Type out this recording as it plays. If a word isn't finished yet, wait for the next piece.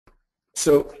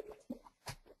So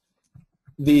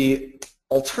the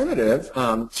alternative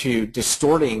to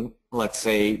distorting, let's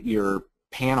say, your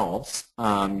panels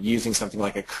using something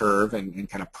like a curve and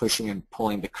kind of pushing and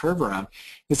pulling the curve around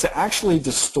is to actually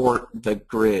distort the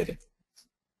grid.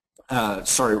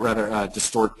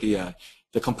 Distort the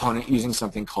component using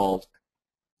something called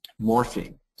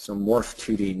morphing. So morph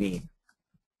 2D mean,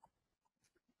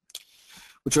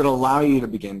 which would allow you to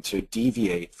begin to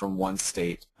deviate from one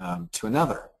state to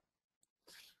another.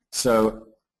 So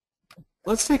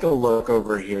let's take a look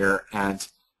over here and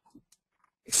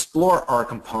explore our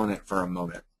component for a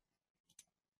moment.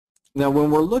 Now, when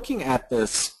we're looking at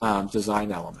this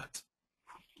design element,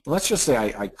 let's just say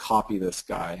I copy this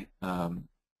guy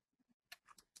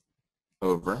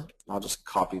over. I'll just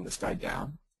copy this guy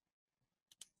down.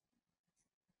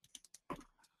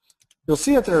 You'll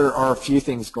see that there are a few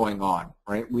things going on,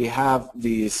 right? We have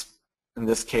these, in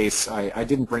this case, I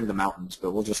didn't bring the mountains,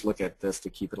 but we'll just look at this to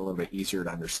keep it a little bit easier to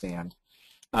understand.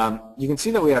 You can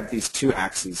see that we have these two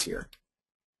axes here.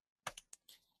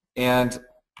 And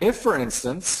if, for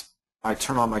instance, I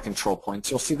turn on my control points,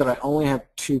 you'll see that I only have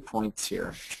 2 points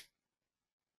here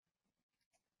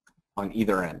on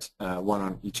either end, one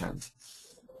on each end.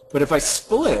 But if I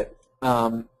split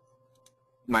my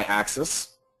axis,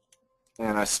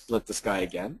 and I split this guy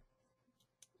again,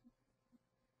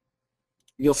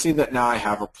 you'll see that now I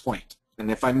have a point. And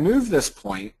if I move this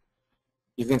point,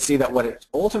 you can see that what it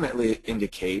ultimately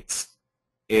indicates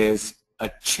is a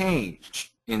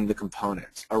change in the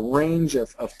component, a range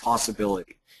of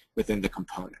possibility within the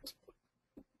component.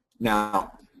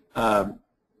 Now, I'll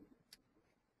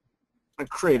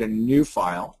create a new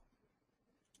file,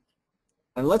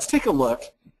 and let's take a look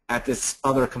at this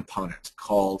other component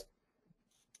called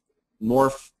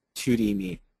morph 2D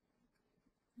mean.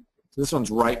 So this one's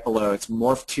right below. It's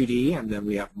morph 2D, and then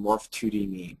we have morph 2D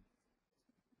mean.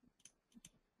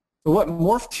 So what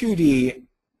morph 2D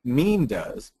mean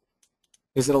does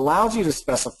is it allows you to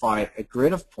specify a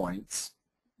grid of points,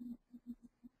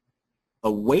 a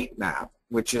weight map,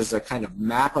 which is a kind of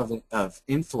map of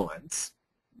influence,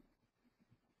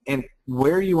 and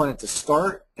where you want it to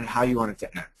start and how you want it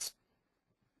to end.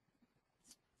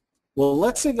 Well,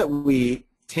 let's say that we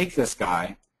take this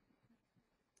guy,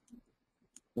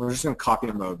 we're just going to copy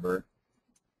him over,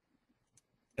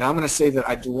 and I'm going to say that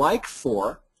I'd like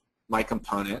for my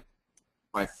component,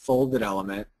 my folded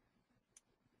element,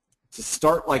 to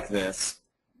start like this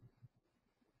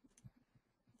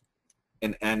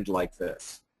and end like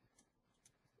this.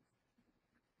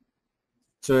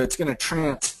 So it's going to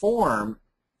transform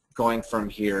going from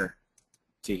here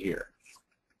to here.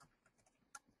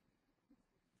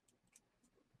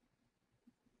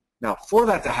 Now, for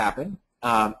that to happen,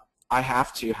 I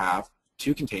have to have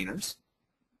two containers,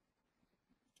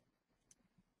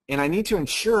 and I need to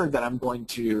ensure that I'm going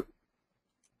to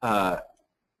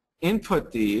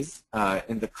input these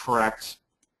in the correct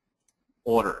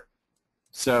order.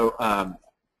 So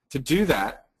to do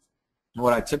that,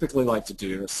 what I typically like to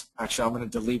do is, actually I'm going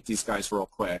to delete these guys real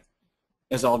quick,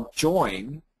 is I'll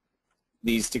join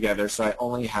these together so I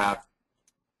only have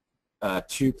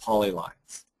two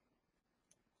polylines.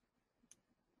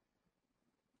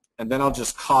 And then I'll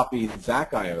just copy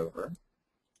that guy over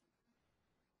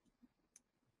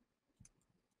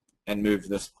and move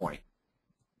this point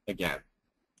again.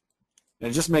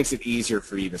 And it just makes it easier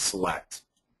for you to select.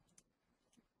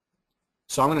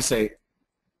 So I'm going to say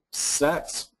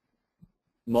set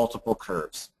multiple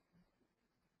curves.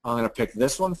 I'm going to pick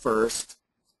this one first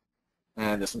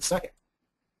and this one second.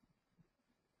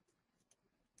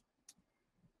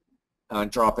 And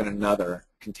drop in another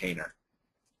container.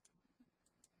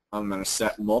 I'm going to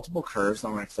set multiple curves.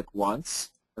 I'm going to click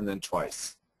once and then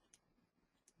twice.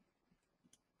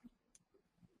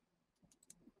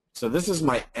 So this is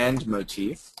my end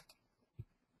motif,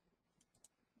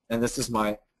 and this is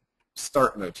my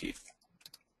start motif.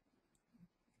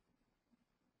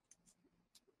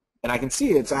 And I can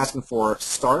see it's asking for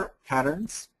start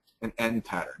patterns and end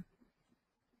pattern.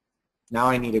 Now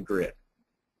I need a grid.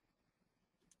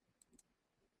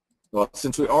 Well,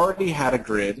 since we already had a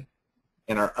grid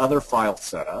in our other file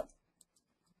setup,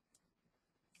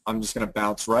 I'm just going to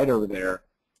bounce right over there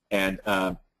and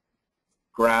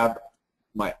grab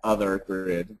my other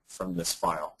grid from this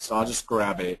file. So I'll just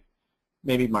grab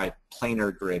maybe my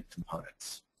planar grid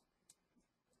components.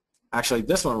 Actually,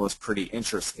 this one was pretty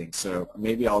interesting, so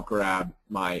maybe I'll grab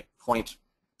my point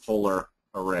polar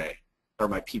array, or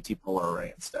my PT polar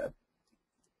array instead.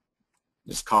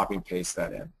 Just copy and paste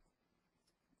that in.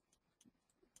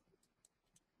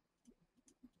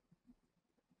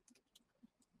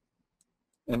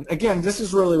 And again, this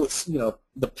is really,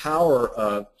 the power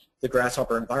of the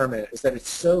Grasshopper environment is that it's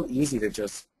so easy to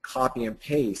just copy and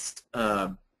paste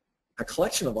a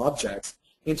collection of objects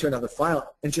into another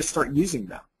file and just start using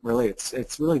them. Really,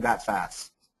 it's really that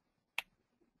fast.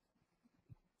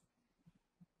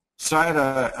 So I had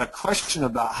a question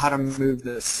about how to move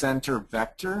the center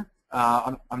vector.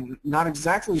 I'm not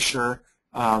exactly sure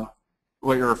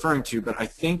what you're referring to, but I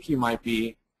think you might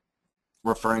be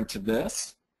referring to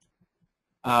this.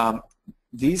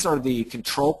 These are the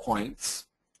control points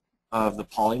of the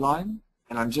polyline,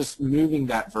 and I'm just moving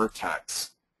that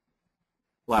vertex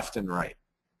left and right.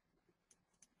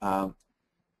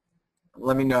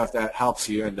 Let me know if that helps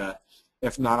you, and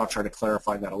if not, I'll try to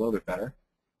clarify that a little bit better.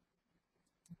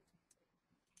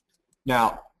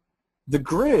 Now, the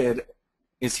grid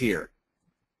is here,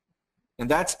 and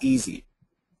that's easy.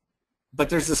 But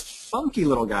there's this funky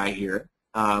little guy here,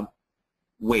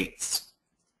 weights.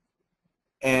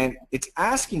 And it's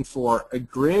asking for a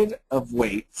grid of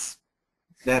weights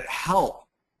that help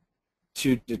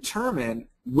to determine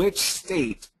which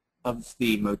state of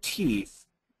the motif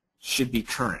should be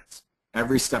current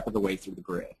every step of the way through the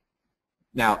grid.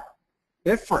 Now,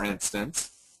 if, for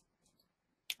instance,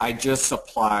 I just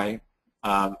apply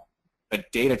a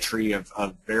data tree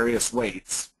of various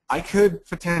weights, I could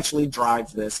potentially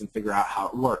drive this and figure out how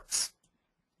it works.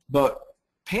 But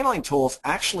Paneling Tools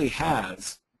actually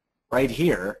has, right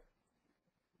here,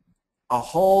 a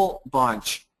whole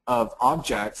bunch of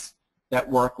objects that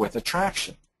work with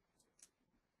attraction.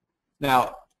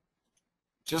 Now,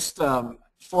 just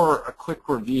for a quick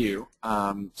review,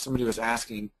 somebody was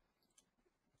asking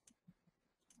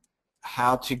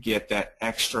how to get that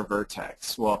extra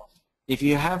vertex. Well, if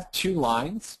you have two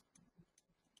lines,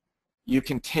 you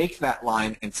can take that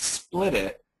line and split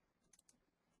it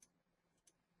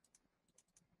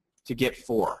to get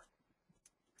 4.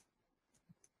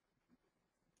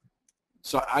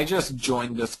 So I just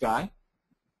joined this guy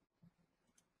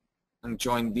and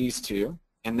joined these two,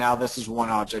 and now this is one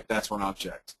object, that's one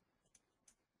object.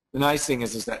 The nice thing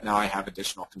is that now I have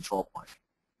additional control point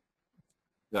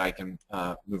that I can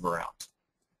move around.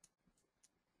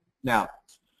 Now,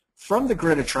 from the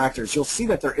grid attractors, you'll see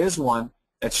that there is one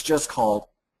that's just called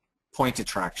point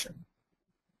attraction.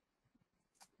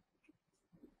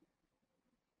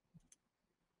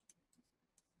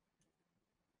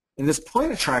 And this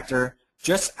point attractor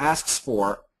just asks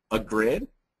for a grid,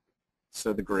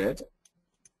 so the grid.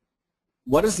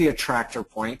 What is the attractor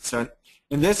point? So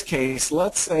in this case,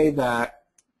 let's say that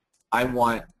I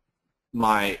want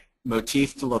my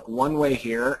motif to look one way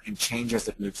here and change as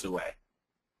it moves away.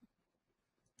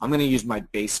 I'm going to use my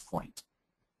base point.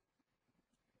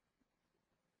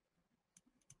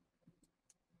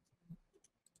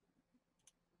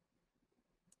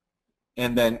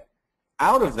 And then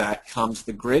out of that comes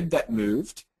the grid that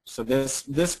moved. So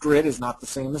this grid is not the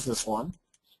same as this one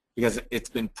because it's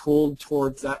been pulled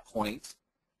towards that point.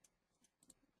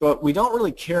 But we don't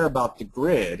really care about the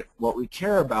grid. What we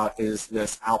care about is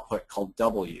this output called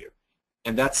W,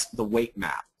 and that's the weight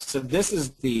map. So this is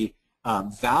the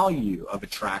value of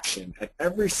attraction at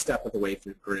every step of the way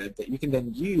through the grid that you can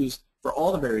then use for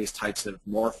all the various types of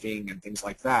morphing and things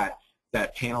like that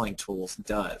that Paneling Tools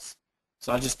does.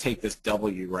 So I'll just take this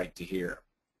W right to here.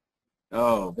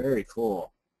 Oh, very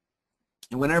cool.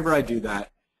 And whenever I do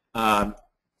that,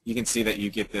 you can see that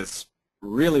you get this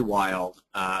really wild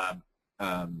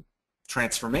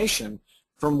transformation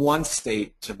from one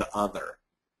state to the other.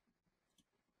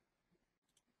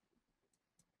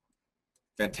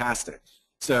 Fantastic.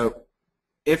 So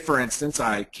if, for instance,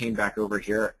 I came back over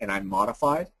here and I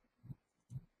modified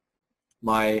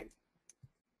my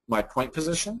point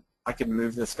position, I could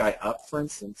move this guy up, for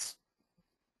instance.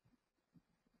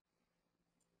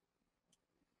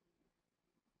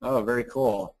 Oh, very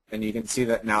cool. And you can see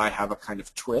that now I have a kind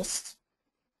of twist.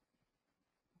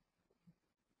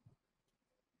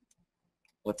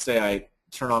 Let's say I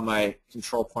turn on my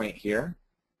control point here.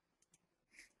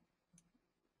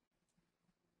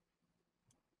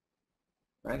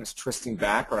 Right, it's twisting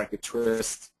back, or I could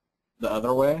twist the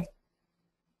other way.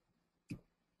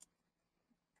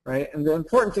 Right, and the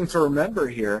important thing to remember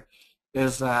here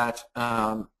is that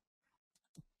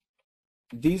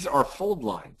these are fold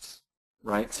lines,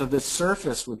 right? So this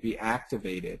surface would be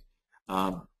activated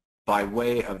by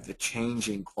way of the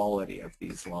changing quality of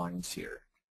these lines here,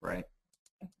 right?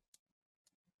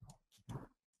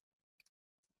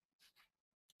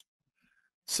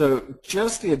 So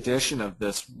just the addition of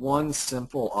this one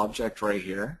simple object right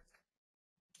here,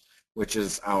 which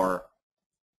is our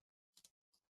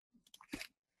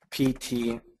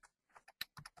PT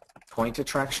point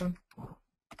attraction,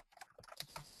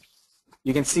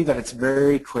 you can see that it's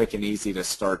very quick and easy to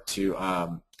start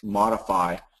to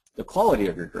modify the quality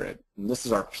of your grid. And this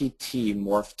is our PT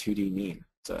morph 2D mean.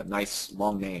 It's a nice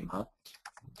long name, huh?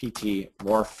 PT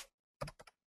morph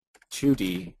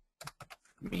 2D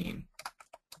mean,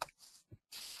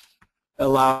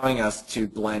 allowing us to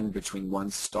blend between one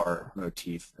start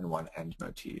motif and one end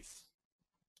motif.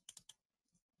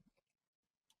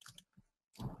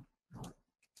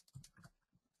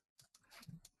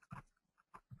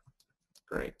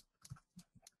 Great.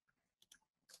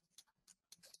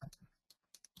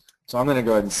 So I'm going to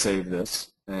go ahead and save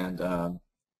this, and again,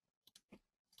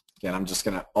 I'm just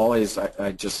going to always,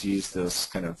 I just use this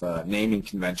kind of naming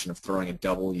convention of throwing a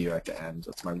W at the end.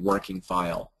 That's my working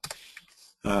file.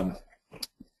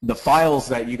 The files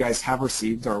that you guys have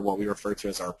received are what we refer to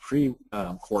as our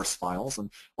pre-course files,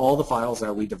 and all the files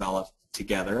that we develop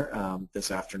together this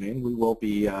afternoon, we will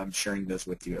be sharing those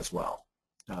with you as well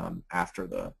after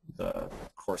the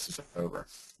course is over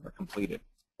or completed.